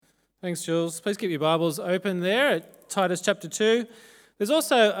Thanks, Jules. Please keep your Bibles open there at Titus chapter 2. There's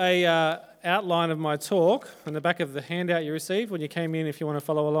also a outline of my talk on the back of the handout you received when you came in if you want to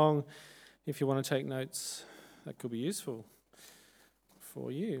follow along, if you want to take notes. That could be useful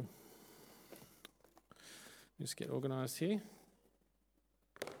for you. Just get organised here.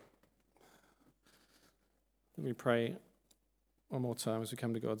 Let me pray one more time as we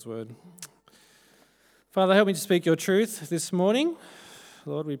come to God's Word. Father, help me to speak your truth this morning.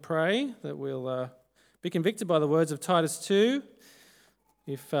 Lord, we pray that we'll be convicted by the words of Titus 2.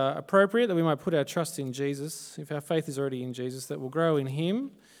 If appropriate, that we might put our trust in Jesus. If our faith is already in Jesus, that we'll grow in him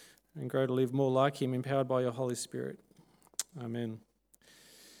and grow to live more like him, empowered by your Holy Spirit. Amen.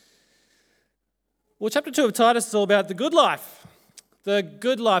 Well, chapter 2 of Titus is all about the good life. The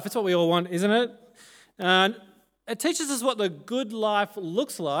good life, it's what we all want, isn't it? And it teaches us what the good life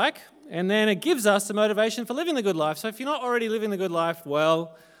looks like, and then it gives us the motivation for living the good life. So if you're not already living the good life,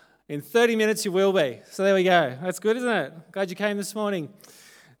 well, in 30 minutes you will be. So there we go. That's good, isn't it? Glad you came this morning.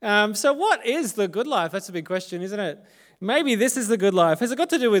 So what is the good life? That's a big question, isn't it? Maybe this is the good life. Has it got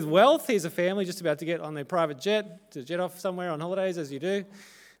to do with wealth? Here's a family just about to get on their private jet, to jet off somewhere on holidays, as you do.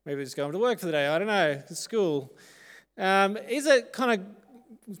 Maybe they're just going to work for the day. I don't know. School. Is it kind of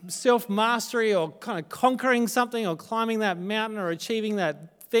self-mastery or kind of conquering something or climbing that mountain or achieving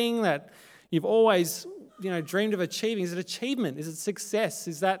that thing that you've always, dreamed of achieving? Is it achievement? Is it success?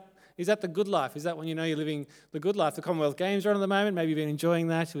 Is that the good life? Is that when you know you're living the good life? The Commonwealth Games are on at the moment. Maybe you've been enjoying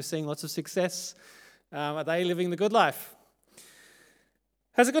that. You're seeing lots of success. Are they living the good life?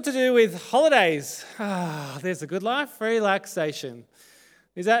 Has it got to do with holidays? There's the good life. Relaxation.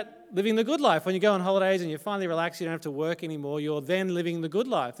 Is that living the good life? When you go on holidays and you finally relax, you don't have to work anymore, you're then living the good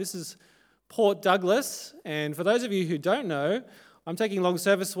life. This is Port Douglas, and for those of you who don't know, I'm taking long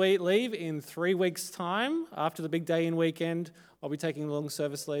service leave in 3 weeks' time. After the big day in weekend, I'll be taking long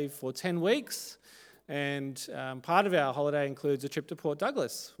service leave for 10 weeks, and part of our holiday includes a trip to Port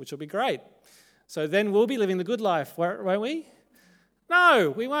Douglas, which will be great. So then we'll be living the good life, won't we?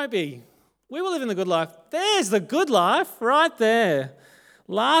 No, we won't be. We will live in the good life. There's the good life right there.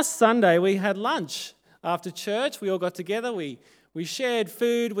 Last Sunday, we had lunch after church. We all got together. We shared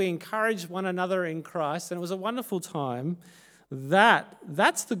food. We encouraged one another in Christ. And it was a wonderful time.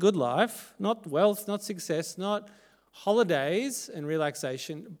 That's the good life. Not wealth, not success, not holidays and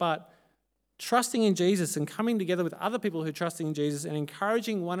relaxation, but trusting in Jesus and coming together with other people who are trusting in Jesus and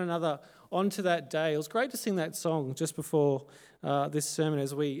encouraging one another onto that day. It was great to sing that song just before this sermon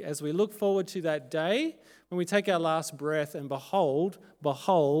as we look forward to that day when we take our last breath and behold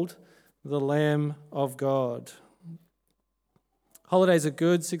the Lamb of God. Holidays are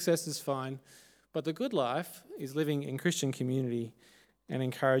good, success is fine, but the good life is living in Christian community and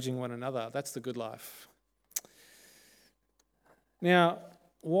encouraging one another. That's the good life. Now,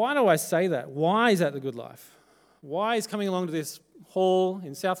 why do I say that? Why is that the good life? Why is coming along to this hall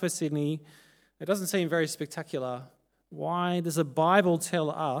in southwest Sydney? It doesn't seem very spectacular. Why does the Bible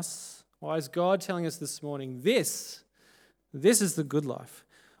tell us? Why is God telling us this morning, this is the good life?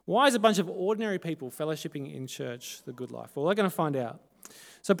 Why is a bunch of ordinary people fellowshipping in church the good life? Well, we're going to find out.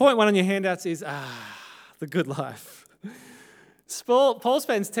 So point 1 on your handouts is, the good life. Paul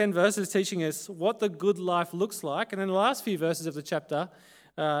spends 10 verses teaching us what the good life looks like, and in the last few verses of the chapter,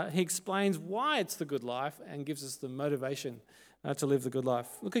 he explains why it's the good life and gives us the motivation to live the good life.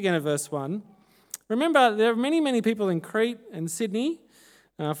 Look again at verse 1. Remember, there are many, many people in Crete and Sydney,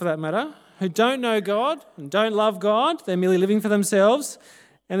 for that matter, who don't know God and don't love God. They're merely living for themselves.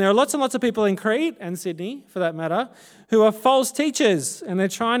 And there are lots and lots of people in Crete and Sydney, for that matter, who are false teachers, and they're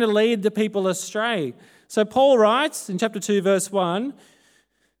trying to lead the people astray. So Paul writes in chapter 2, verse 1,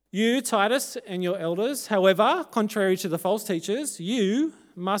 "You, Titus, and your elders, however, contrary to the false teachers, you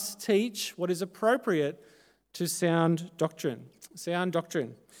must teach what is appropriate to sound doctrine." Sound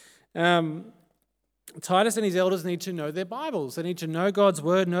doctrine. Titus and his elders need to know their Bibles. They need to know God's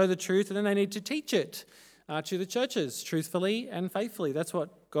word, know the truth, and then they need to teach it to the churches truthfully and faithfully. That's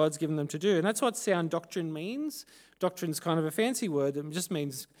what God's given them to do. And that's what sound doctrine means. Doctrine's kind of a fancy word that just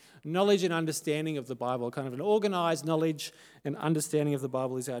means knowledge and understanding of the Bible. Kind of an organised knowledge and understanding of the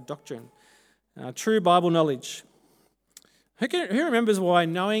Bible is our doctrine. True Bible knowledge. Who remembers why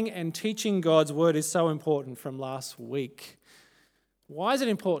knowing and teaching God's word is so important from last week? Why is it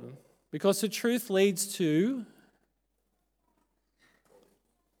important? Because the truth leads to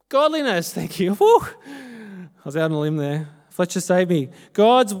godliness. Thank you. Woo. I was out on a limb there. Fletcher saved me.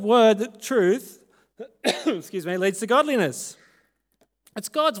 God's word, the truth, leads to godliness. It's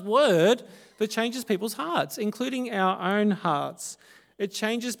God's word that changes people's hearts, including our own hearts. It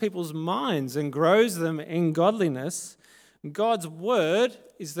changes people's minds and grows them in godliness. God's word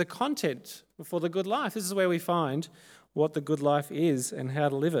is the content for the good life. This is where we find what the good life is and how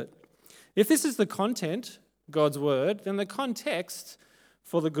to live it. If this is the content, God's word, then the context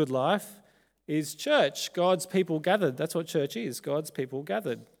for the good life is church, God's people gathered. That's what church is, God's people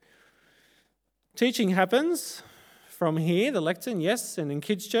gathered. Teaching happens from here, the lectern, yes, and in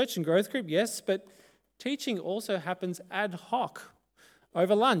kids' church and growth group, yes, but teaching also happens ad hoc,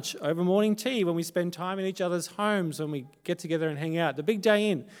 over lunch, over morning tea, when we spend time in each other's homes, when we get together and hang out. The big day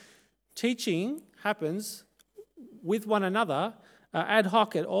in. Teaching happens with one another ad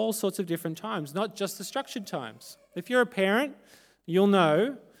hoc at all sorts of different times, not just the structured times. If you're a parent, you'll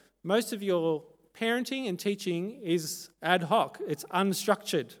know most of your parenting and teaching is ad hoc. It's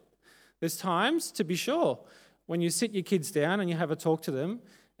unstructured. There's times, to be sure, when you sit your kids down and you have a talk to them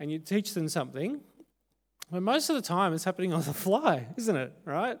and you teach them something, but most of the time it's happening on the fly, isn't it,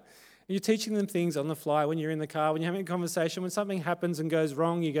 right? You're teaching them things on the fly when you're in the car, when you're having a conversation, when something happens and goes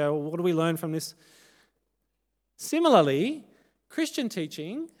wrong, you go, well, what do we learn from this? Similarly, Christian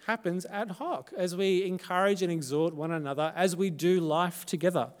teaching happens ad hoc as we encourage and exhort one another as we do life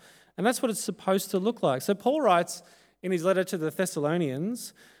together. And that's what it's supposed to look like. So Paul writes in his letter to the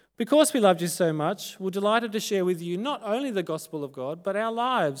Thessalonians, because we loved you so much, we're delighted to share with you not only the gospel of God, but our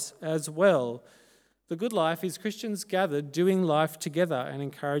lives as well. The good life is Christians gathered doing life together and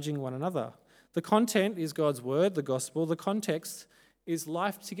encouraging one another. The content is God's word, the gospel. The context is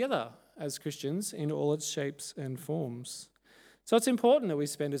life together as Christians in all its shapes and forms. So it's important that we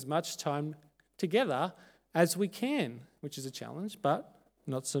spend as much time together as we can, which is a challenge, but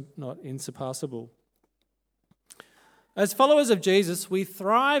not insurpassable. As followers of Jesus, we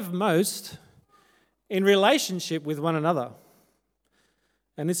thrive most in relationship with one another.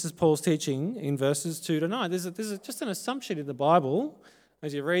 And this is Paul's teaching in verses 2 to 9. There's just an assumption in the Bible,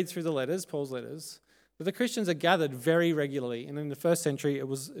 as you read through the letters, Paul's letters, that the Christians are gathered very regularly. And in the first century, it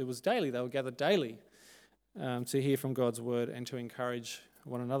was daily. They were gathered daily to hear from God's word and to encourage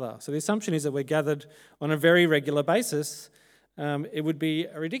one another. So the assumption is that we're gathered on a very regular basis. It would be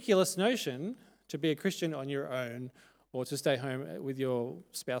a ridiculous notion to be a Christian on your own or to stay home with your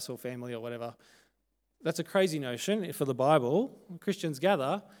spouse or family or whatever. That's a crazy notion for the Bible. Christians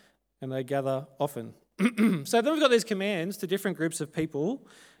gather, and they gather often. So then we've got these commands to different groups of people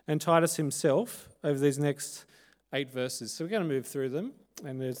and Titus himself over these next 8 verses. So we're going to move through them,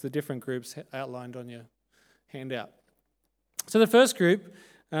 and there's the different groups outlined on your handout. So the first group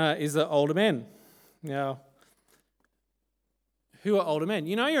is the older men. Now, who are older men?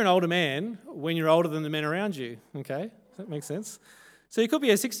 You know you're an older man when you're older than the men around you, okay? Does that make sense? So you could be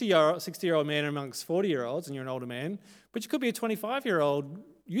a 60-year-old man amongst 40-year-olds and you're an older man, but you could be a 25-year-old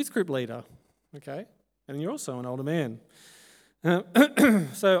youth group leader, okay? And you're also an older man.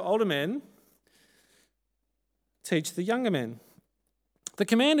 So older men teach the younger men. The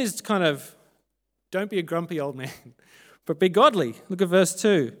command is kind of, don't be a grumpy old man, but be godly. Look at verse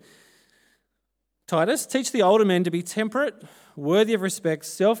 2. Titus, teach the older men to be temperate, worthy of respect,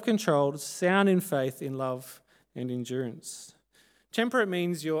 self-controlled, sound in faith, in love and endurance. Temperate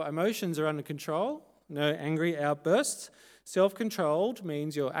means your emotions are under control, no angry outbursts. Self-controlled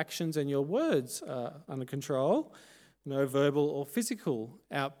means your actions and your words are under control, no verbal or physical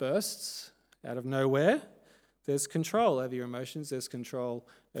outbursts out of nowhere. There's control over your emotions, there's control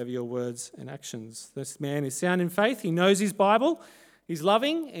over your words and actions. This man is sound in faith, he knows his Bible, he's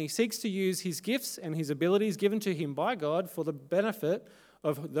loving, and he seeks to use his gifts and his abilities given to him by God for the benefit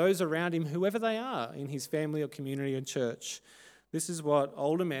of those around him, whoever they are, in his family or community and church. This is what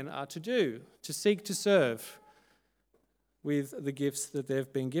older men are to do, to seek to serve with the gifts that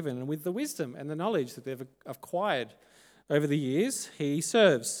they've been given and with the wisdom and the knowledge that they've acquired over the years. He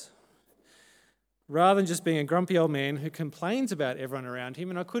serves. Rather than just being a grumpy old man who complains about everyone around him,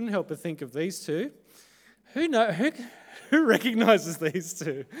 and I couldn't help but think of these two. Who recognises these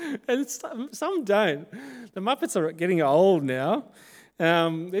two? And some don't. The Muppets are getting old now.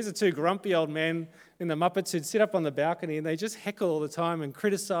 These are two grumpy old men in the Muppets who'd sit up on the balcony and they just heckle all the time and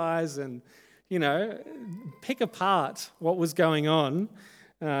criticise and, pick apart what was going on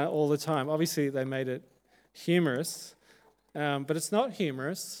all the time. Obviously, they made it humorous, but it's not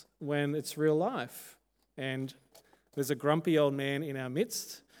humorous when it's real life. And there's a grumpy old man in our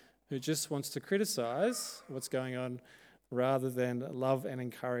midst who just wants to criticise what's going on rather than love and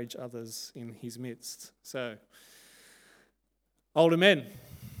encourage others in his midst. So, older men.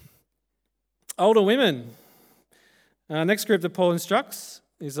 Older women. Next group that Paul instructs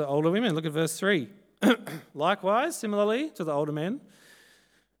is the older women. Look at verse 3. Likewise, similarly to the older men,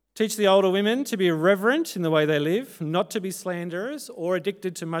 teach the older women to be reverent in the way they live, not to be slanderers or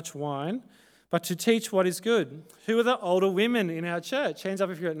addicted to much wine, but to teach what is good. Who are the older women in our church? Hands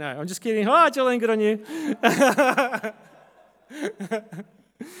up if you're no. I'm just kidding. Oh, Jolene, good on you.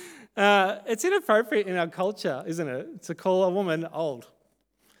 It's inappropriate in our culture, isn't it, to call a woman old.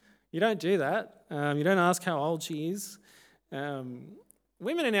 You don't do that. You don't ask how old she is.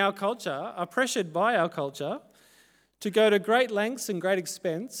 Women in our culture are pressured by our culture to go to great lengths and great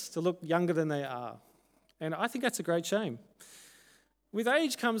expense to look younger than they are. And I think that's a great shame. With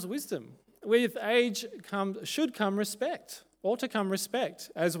age comes wisdom. With age should come respect. Ought to come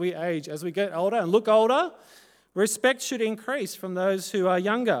respect as we age. As we get older and look older, respect should increase from those who are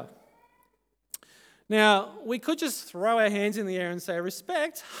younger. Now, we could just throw our hands in the air and say,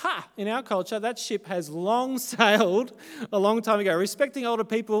 respect, in our culture, that ship has long sailed a long time ago. Respecting older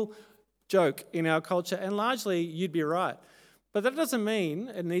people, joke in our culture, and largely you'd be right. But that doesn't mean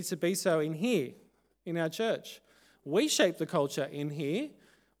it needs to be so in here, in our church. We shape the culture in here.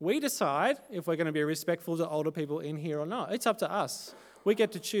 We decide if we're going to be respectful to older people in here or not. It's up to us. We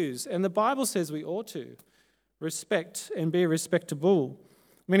get to choose. And the Bible says we ought to respect and be respectable.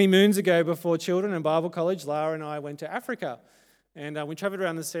 Many moons ago, before children and Bible college, Lara and I went to Africa. And we travelled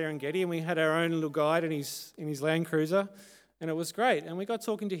around the Serengeti, and we had our own little guide in his Land Cruiser. And it was great. And we got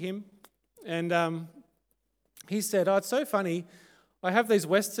talking to him. And he said, it's so funny. I have these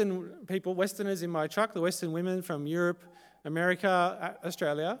Westerners in my truck, the Western women from Europe, America,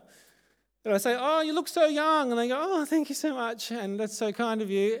 Australia. And I say, you look so young. And they go, thank you so much. And that's so kind of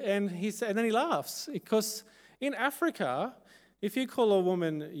you. And and then he laughs, because in Africa, if you call a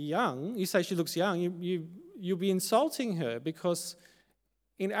woman young, you say she looks young, you'll be insulting her, because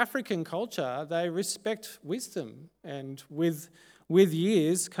in African culture, they respect wisdom. And with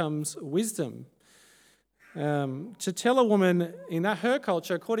years comes wisdom. To tell a woman in her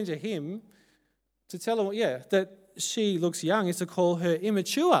culture, according to him, to tell her, that she looks young is to call her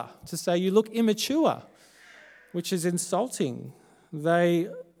immature, to say you look immature, which is insulting. They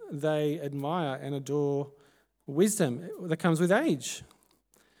admire and adore wisdom that comes with age.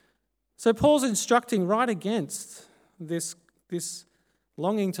 So Paul's instructing right against this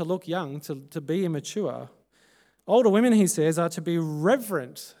longing to look young, to be immature. Older women, he says, are to be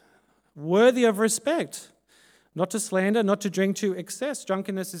reverent, worthy of respect, not to slander, not to drink to excess.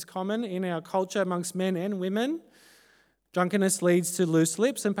 Drunkenness is common in our culture amongst men and women. Drunkenness leads to loose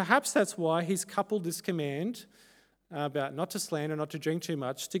lips, and perhaps that's why he's coupled this command about not to slander, not to drink too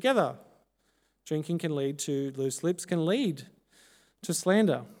much together. Drinking can lead to loose lips, can lead to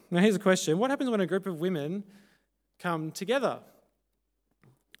slander. Now here's a question. What happens when a group of women come together?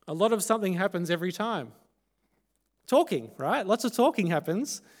 A lot of something happens every time. Talking, right? Lots of talking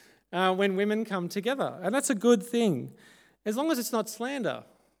happens when women come together. And that's a good thing, as long as it's not slander.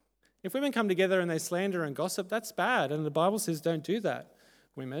 If women come together and they slander and gossip, that's bad. And the Bible says don't do that,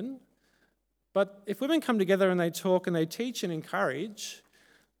 women. But if women come together and they talk and they teach and encourage,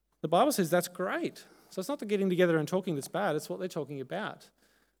 the Bible says that's great. So it's not the getting together and talking that's bad, it's what they're talking about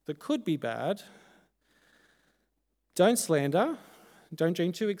that could be bad. Don't slander, don't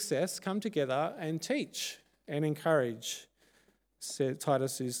drink to excess, come together and teach and encourage.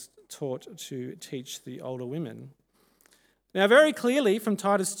 Titus is taught to teach the older women. Now, very clearly from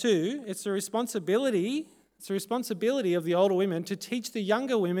Titus 2, it's the responsibility of the older women to teach the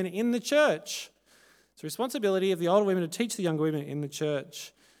younger women in the church. It's the responsibility of the older women to teach the younger women in the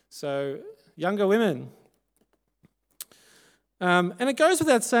church. So, younger women. And it goes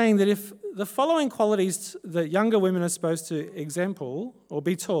without saying that if the following qualities that younger women are supposed to example or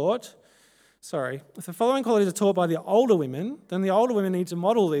be taught, if the following qualities are taught by the older women, then the older women need to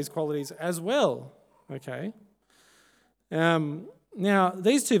model these qualities as well. Okay? Now,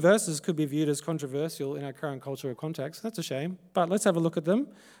 these two verses could be viewed as controversial in our current cultural context. That's a shame. But let's have a look at them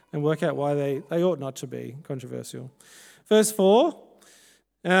and work out why they ought not to be controversial. Verse 4,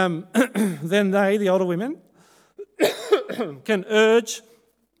 then they, the older women, can urge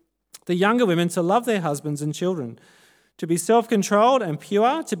the younger women to love their husbands and children, to be self-controlled and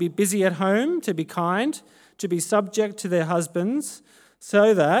pure, to be busy at home, to be kind, to be subject to their husbands,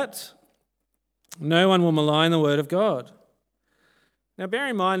 so that no one will malign the word of God. Now, bear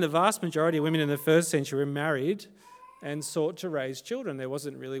in mind, the vast majority of women in the first century were married and sought to raise children. There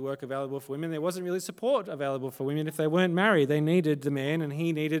wasn't really work available for women. There wasn't really support available for women if they weren't married. They needed the man, and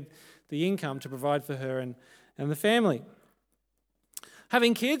he needed the income to provide for her and the family.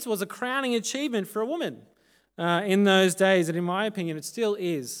 Having kids was a crowning achievement for a woman in those days, and in my opinion, it still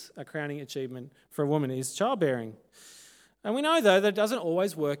is a crowning achievement for a woman, is childbearing. And we know, though, that it doesn't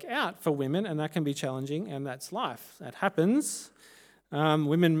always work out for women, and that can be challenging, and that's life. That happens.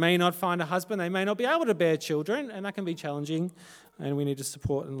 Women may not find a husband, they may not be able to bear children, and that can be challenging, and we need to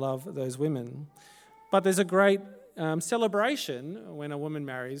support and love those women. But there's a great celebration when a woman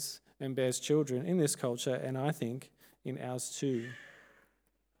marries and bears children in this culture, and I think in ours too.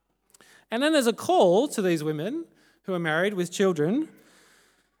 And then there's a call to these women who are married with children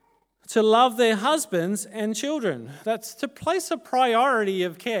to love their husbands and children. That's to place a priority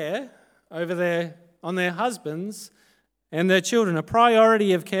of care on their husbands and their children, a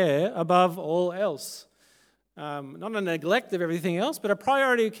priority of care above all else. Not a neglect of everything else, but a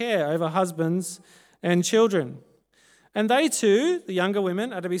priority of care over husbands and children. And they too, the younger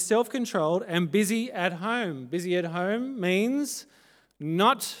women, are to be self-controlled and busy at home. Busy at home means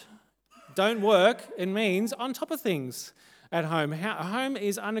don't work. It means on top of things at home. Home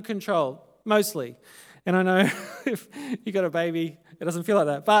is under control, mostly. And I know if you got a baby, it doesn't feel like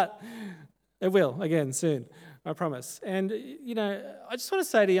that, but it will, again, soon, I promise. And, I just want to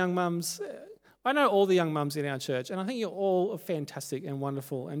say to young mums, I know all the young mums in our church, and I think you're all fantastic and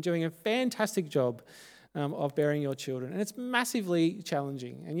wonderful and doing a fantastic job of bearing your children. And it's massively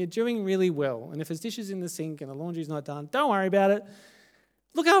challenging, and you're doing really well. And if there's dishes in the sink and the laundry's not done, don't worry about it.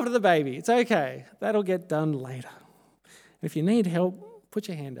 Look after the baby. It's okay. That'll get done later. And if you need help, put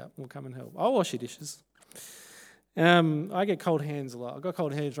your hand up. We'll come and help. I'll wash your dishes. I get cold hands a lot. I've got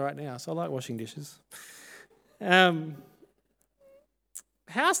cold hands right now, so I like washing dishes. House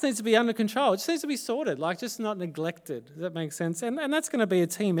needs to be under control. It just needs to be sorted, just not neglected. Does that make sense? And that's going to be a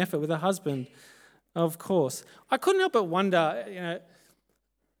team effort with a husband, of course. I couldn't help but wonder,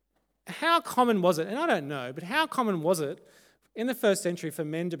 how common was it? And I don't know, but how common was it in the first century for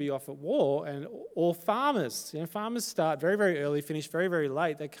men to be off at war or farmers? Farmers start very, very early, finish very, very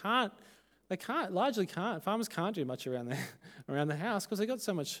late. They largely can't. Farmers can't do much around the house because they've got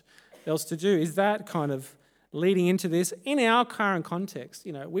so much else to do. Is that kind of leading into this in our current context?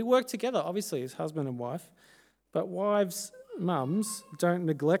 We work together, obviously, as husband and wife, but wives, mums, don't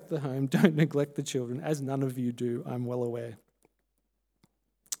neglect the home, don't neglect the children, as none of you do, I'm well aware.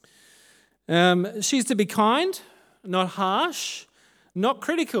 She's to be kind, not harsh, not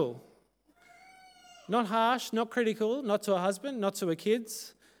critical. Not harsh, not critical, not to her husband, not to her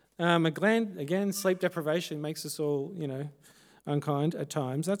kids. Again, sleep deprivation makes us all, unkind at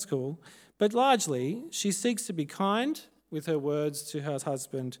times. That's cool. But largely, she seeks to be kind with her words to her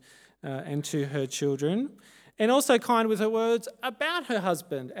husband and to her children, and also kind with her words about her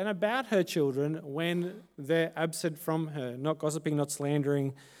husband and about her children when they're absent from her, not gossiping, not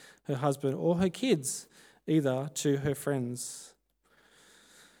slandering her husband or her kids, either to her friends.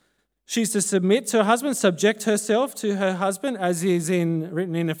 She's to submit to her husband, subject herself to her husband, as is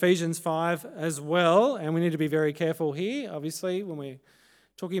written in Ephesians 5 as well. And we need to be very careful here, obviously, when we're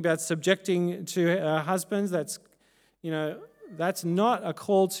talking about subjecting to our husbands. That's not a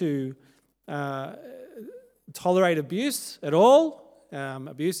call to tolerate abuse at all.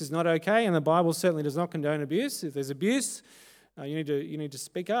 Abuse is not okay, and the Bible certainly does not condone abuse. If there's abuse, you need to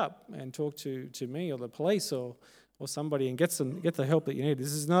speak up and talk to me or the police or somebody and get the help that you need.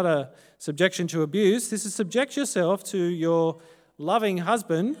 This is not a subjection to abuse. This is subject yourself to your loving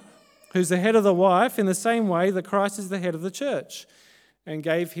husband, who's the head of the wife, in the same way that Christ is the head of the church and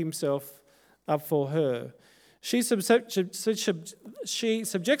gave himself up for her. She subjects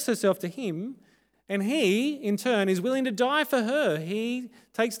herself to him, and he, in turn, is willing to die for her. He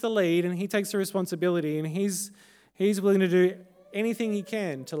takes the lead and he takes the responsibility, and he's willing to do anything he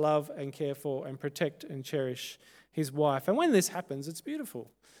can to love and care for and protect and cherish his wife. And when this happens, it's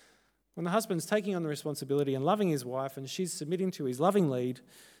beautiful. When the husband's taking on the responsibility and loving his wife and she's submitting to his loving lead,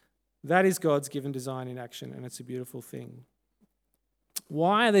 that is God's given design in action, and it's a beautiful thing.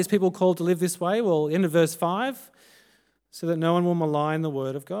 Why are these people called to live this way? Well, end of verse 5, so that no one will malign the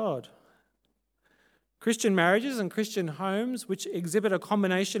word of God. Christian marriages and Christian homes which exhibit a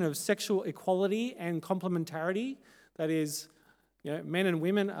combination of sexual equality and complementarity, that is, men and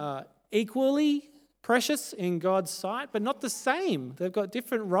women are equally precious in God's sight, but not the same. They've got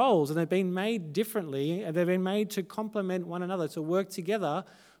different roles, and they've been made differently, and they've been made to complement one another, to work together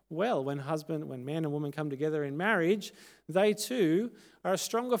well. When man and woman come together in marriage, they too are a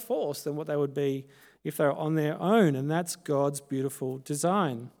stronger force than what they would be if they were on their own, and that's God's beautiful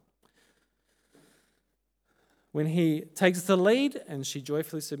design. When he takes the lead and she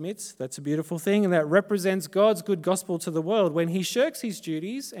joyfully submits, that's a beautiful thing, and that represents God's good gospel to the world. When he shirks his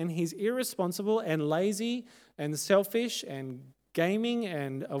duties and he's irresponsible and lazy and selfish and gaming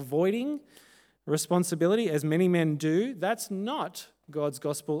and avoiding responsibility, as many men do, that's not God's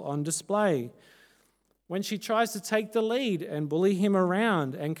gospel on display. When she tries to take the lead and bully him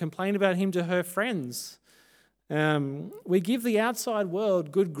around and complain about him to her friends, We give the outside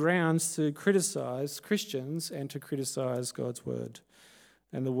world good grounds to criticize Christians and to criticize God's word.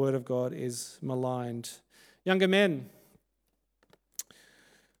 And the word of God is maligned. Younger men.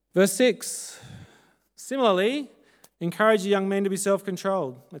 Verse 6. Similarly, encourage young men to be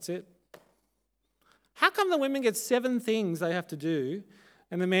self-controlled. That's it. How come the women get 7 things they have to do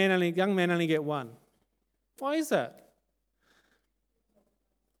and the young men only get 1? Why is that?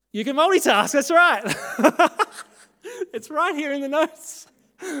 You can multitask, that's right. It's right here in the notes.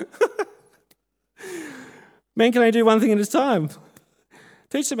 Men can only do 1 thing at a time.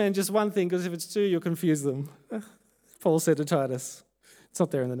 Teach the men just 1 thing, because if it's 2, you'll confuse them. Paul said to Titus. It's not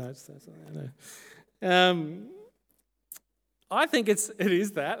there in the notes. I think it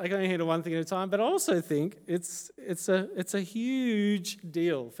is that. They can only handle 1 thing at a time, but I also think it's a huge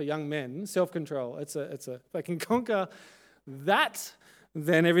deal for young men, self-control. If they can conquer that,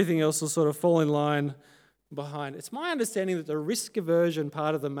 then everything else will sort of fall in line behind. It's my understanding that the risk aversion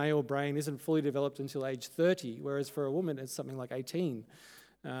part of the male brain isn't fully developed until age 30, whereas for a woman it's something like 18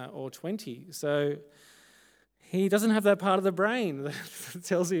 or 20. So he doesn't have that part of the brain that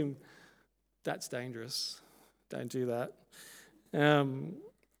tells him that's dangerous. Don't do that.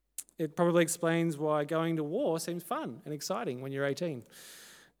 It probably explains why going to war seems fun and exciting when you're 18.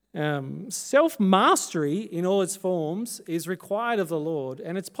 Self-mastery in all its forms is required of the Lord,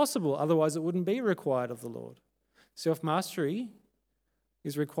 and it's possible, otherwise it wouldn't be required of the Lord. Self-mastery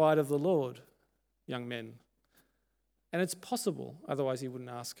is required of the Lord, young men. And it's possible, otherwise he wouldn't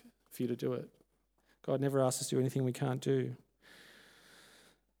ask for you to do it. God never asks us to do anything we can't do.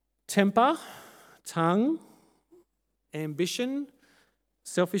 Temper, tongue, ambition,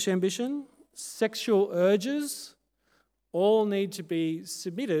 selfish ambition, sexual urges, all need to be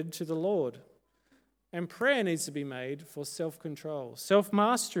submitted to the Lord. And prayer needs to be made for self-control,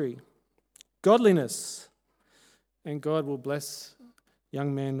 self-mastery, godliness. And God will bless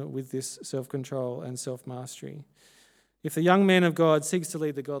young men with this self-control and self-mastery. If the young man of God seeks to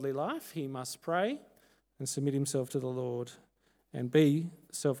lead the godly life, he must pray and submit himself to the Lord and be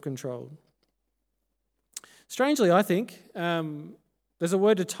self-controlled. Strangely, I think, there's a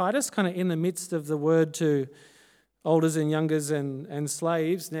word to Titus kind of in the midst of the word to elders and youngers and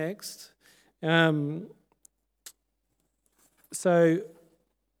slaves next. So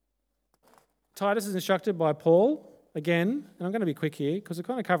Titus is instructed by Paul, again, and I'm going to be quick here because I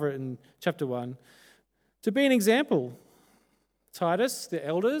kind of cover it in chapter 1, to be an example. Titus, the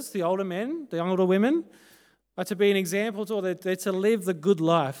elders, the older men, the older women, are to be an example to all. They're to live the good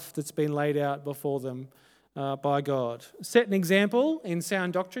life that's been laid out before them by God. Set an example in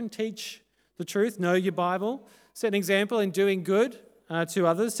sound doctrine, teach the truth, know your Bible. Set an example in doing good to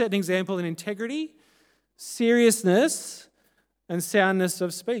others. Set an example in integrity, seriousness, and soundness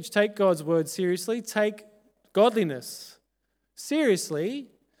of speech. Take God's word seriously. Take godliness seriously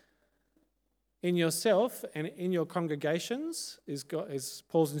in yourself and in your congregations, is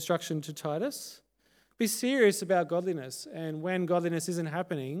Paul's instruction to Titus. Be serious about godliness, and when godliness isn't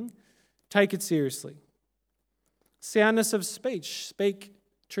happening, take it seriously. Soundness of speech. Speak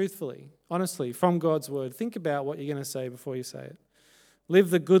truthfully, honestly, from God's word. Think about what you're going to say before you say it. Live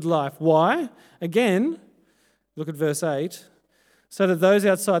the good life. Why? Again, look at verse 8. So that those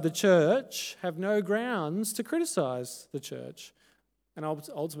outside the church have no grounds to criticize the church and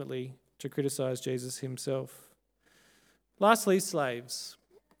ultimately to criticize Jesus himself. Lastly, slaves.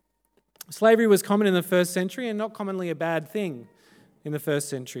 Slavery was common in the first century and not commonly a bad thing in the first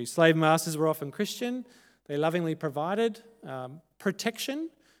century. Slave masters were often Christian. They lovingly provided protection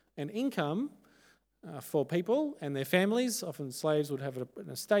and income for people and their families. Often slaves would have an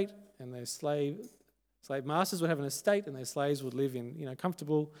estate, and their slave masters would have an estate, and their slaves would live in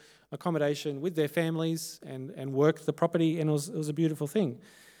comfortable accommodation with their families and work the property, and it was a beautiful thing.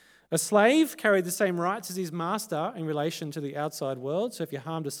 A slave carried the same rights as his master in relation to the outside world. So if you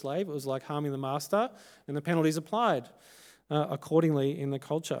harmed a slave, it was like harming the master, and the penalties applied accordingly in the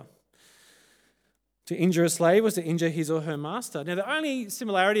culture. To injure a slave was to injure his or her master. Now, the only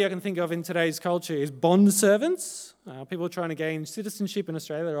similarity I can think of in today's culture is bond servants. People trying to gain citizenship in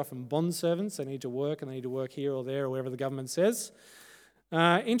Australia are often bond servants. They need to work, and they need to work here or there or wherever the government says.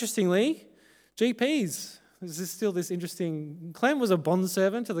 Interestingly, GPs. There's still this interesting... Clem was a bond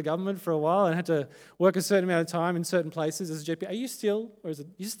servant to the government for a while and had to work a certain amount of time in certain places as a GP. Are you still? Or is it...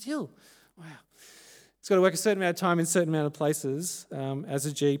 You're still? Wow. He's got to work a certain amount of time in a certain amount of places as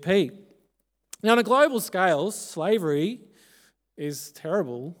a GP. Now, on a global scale, slavery is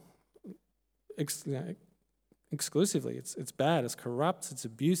terrible exclusively. It's bad, it's corrupt, it's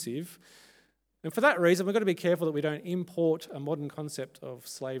abusive. And for that reason, we've got to be careful that we don't import a modern concept of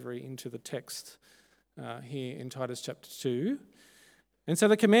slavery into the text here in Titus chapter 2. And so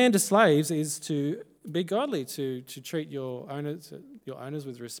the command to slaves is to be godly, to treat your owners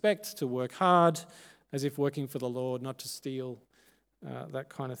with respect, to work hard as if working for the Lord, not to steal, that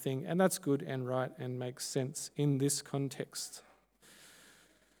kind of thing. And that's good and right and makes sense in this context.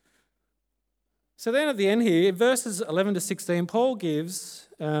 So then at the end here, verses 11 to 16, Paul gives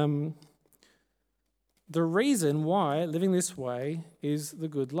the reason why living this way is the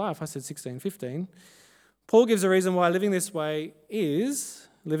good life. I said 16, 15. Paul gives a reason why living this way is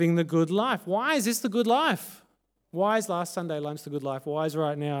living the good life. Why is this the good life? Why is last Sunday lunch the good life? Why is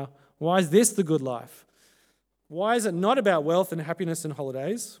right now? Why is this the good life? Why is it not about wealth and happiness and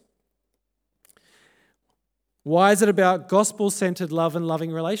holidays? Why is it about gospel-centered love and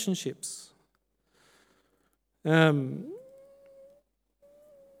loving relationships? As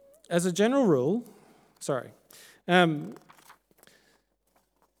a general rule,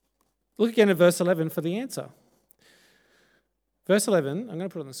 look again at verse 11 for the answer. Verse 11, I'm going to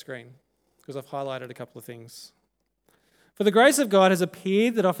put it on the screen because I've highlighted a couple of things. For the grace of God has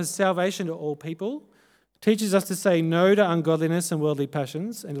appeared that offers salvation to all people, teaches us to say no to ungodliness and worldly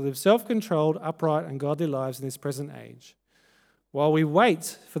passions, and to live self-controlled, upright, and godly lives in this present age, while we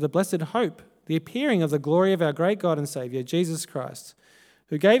wait for the blessed hope, the appearing of the glory of our great God and Saviour, Jesus Christ,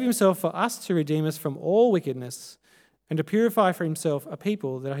 who gave himself for us to redeem us from all wickedness and to purify for himself a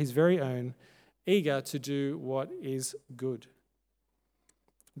people that are his very own, eager to do what is good.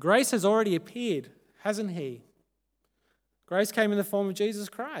 Grace has already appeared, hasn't he? Grace came in the form of Jesus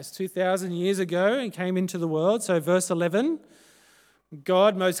Christ 2,000 years ago and came into the world. So verse 11,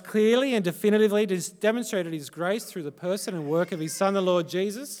 God most clearly and definitively demonstrated his grace through the person and work of his Son, the Lord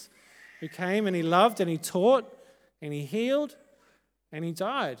Jesus, who came and he loved and he taught and he healed and he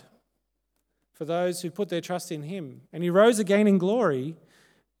died for those who put their trust in him. And he rose again in glory,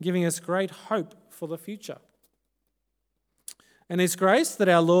 giving us great hope for the future. And this grace that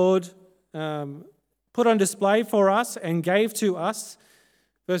our Lord put on display for us and gave to us,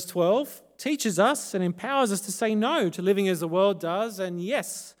 verse 12, teaches us and empowers us to say no to living as the world does and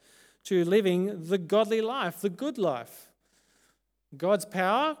yes to living the godly life, the good life. God's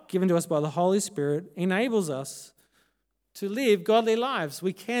power, given to us by the Holy Spirit, enables us to live godly lives.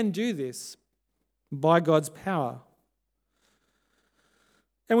 We can do this by God's power.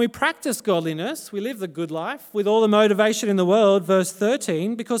 And we practice godliness, we live the good life with all the motivation in the world, verse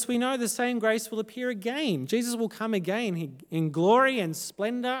 13, because we know the same grace will appear again. Jesus will come again in glory and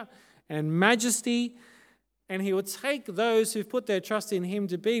splendor and majesty, and he will take those who've put their trust in him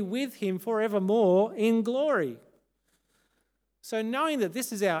to be with him forevermore in glory. So knowing that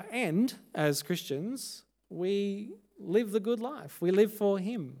this is our end as Christians, we live the good life. We live for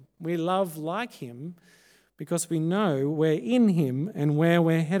him. We love like him because we know we're in him and where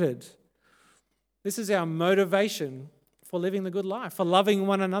we're headed. This is our motivation for living the good life, for loving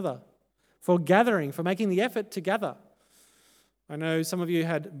one another, for gathering, for making the effort to gather. I know some of you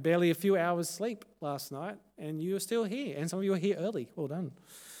had barely a few hours sleep last night and you are still here, and some of you are here early. Well done.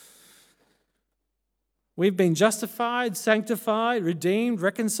 We've been justified, sanctified, redeemed,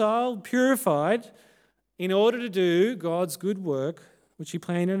 reconciled, purified in order to do God's good work, which he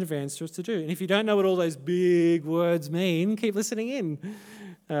planned in advance for us to do. And if you don't know what all those big words mean, keep listening in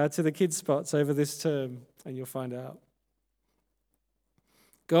to the kids' spots over this term and you'll find out.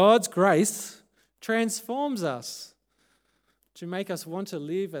 God's grace transforms us to make us want to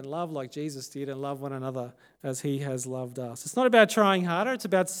live and love like Jesus did and love one another as he has loved us. It's not about trying harder, it's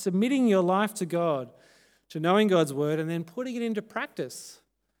about submitting your life to God, to knowing God's word and then putting it into practice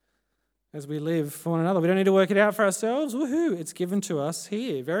as we live for one another. We don't need to work it out for ourselves. Woohoo! It's given to us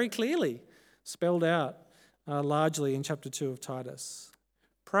here very clearly, spelled out largely in chapter 2 of Titus.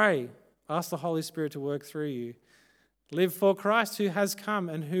 Pray, ask the Holy Spirit to work through you. Live for Christ who has come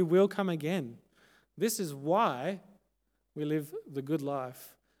and who will come again. This is why we live the good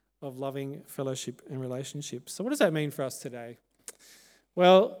life of loving fellowship and relationships. So what does that mean for us today?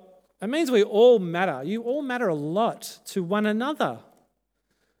 Well, it means we all matter. You all matter a lot to one another.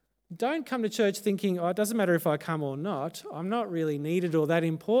 Don't come to church thinking, it doesn't matter if I come or not. I'm not really needed or that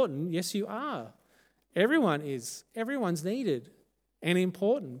important. Yes, you are. Everyone is. Everyone's needed and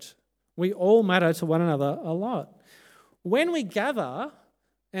important. We all matter to one another a lot. When we gather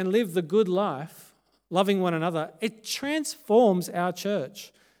and live the good life, loving one another, it transforms our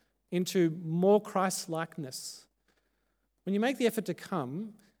church into more Christ-likeness. When you make the effort to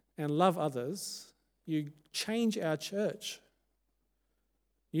come and love others, you change our church.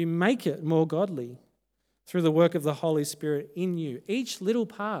 You make it more godly through the work of the Holy Spirit in you. Each little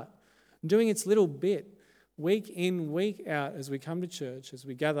part, doing its little bit, week in, week out, as we come to church, as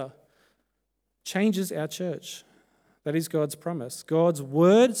we gather changes our church. That is God's promise. God's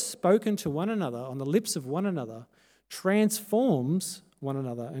word spoken to one another on the lips of one another transforms one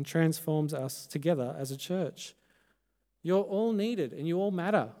another and transforms us together as a church. You're all needed and you all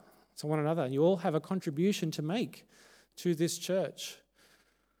matter to one another, and you all have a contribution to make to this church.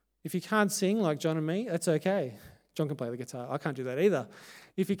 If you can't sing like John and me, that's okay. John can play the guitar. I can't do that either.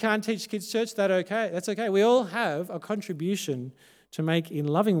 If you can't teach kids church, that's okay. We all have a contribution to make in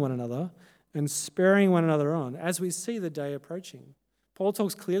loving one another and spurring one another on as we see the day approaching. Paul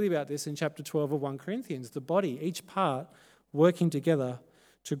talks clearly about this in chapter 12 of 1 Corinthians, the body, each part working together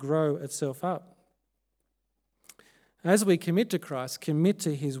to grow itself up. As we commit to Christ, commit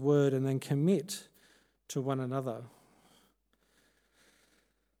to his word, and then commit to one another.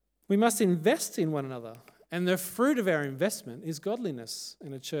 We must invest in one another, and the fruit of our investment is godliness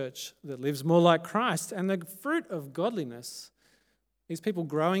in a church that lives more like Christ. And the fruit of godliness is people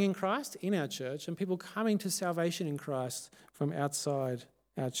growing in Christ in our church and people coming to salvation in Christ from outside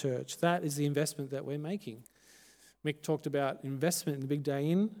our church. That is the investment that we're making. Mick talked about investment in the Big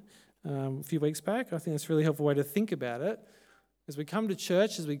Day Inn a few weeks back. I think that's a really helpful way to think about it. As we come to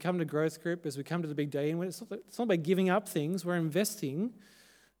church, as we come to growth group, as we come to the Big Day Inn, it's not about giving up things. We're investing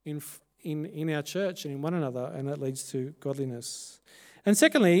in our church and in one another, and that leads to godliness. And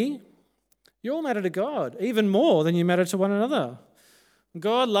secondly, you all matter to God, even more than you matter to one another.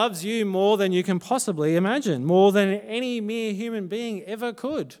 God loves you more than you can possibly imagine, more than any mere human being ever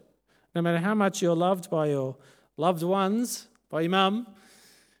could. No matter how much you're loved by your loved ones, by your mum,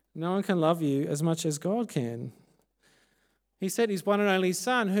 no one can love you as much as God can. He said his one and only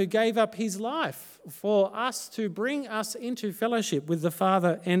Son, who gave up his life for us to bring us into fellowship with the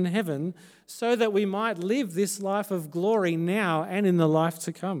Father in heaven so that we might live this life of glory now and in the life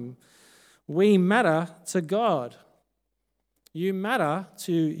to come. We matter to God. You matter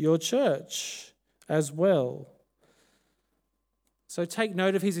to your church as well. So take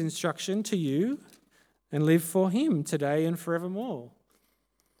note of his instruction to you and live for him today and forevermore.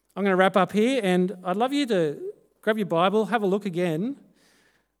 I'm going to wrap up here, and I'd love you to grab your Bible, have a look again.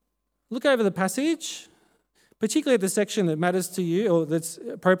 Look over the passage, particularly the section that matters to you or that's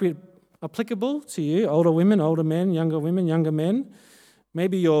applicable to you, older women, older men, younger men.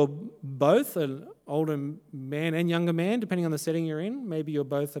 Maybe you're both an older man and younger man, depending on the setting you're in. Maybe you're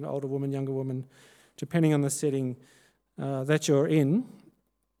both an older woman, younger woman, depending on the setting that you're in.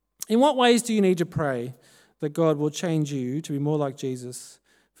 In what ways do you need to pray that God will change you to be more like Jesus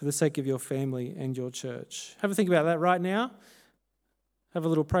for the sake of your family and your church? Have a think about that right now. Have a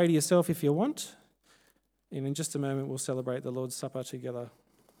little pray to yourself if you want. And in just a moment, we'll celebrate the Lord's Supper together.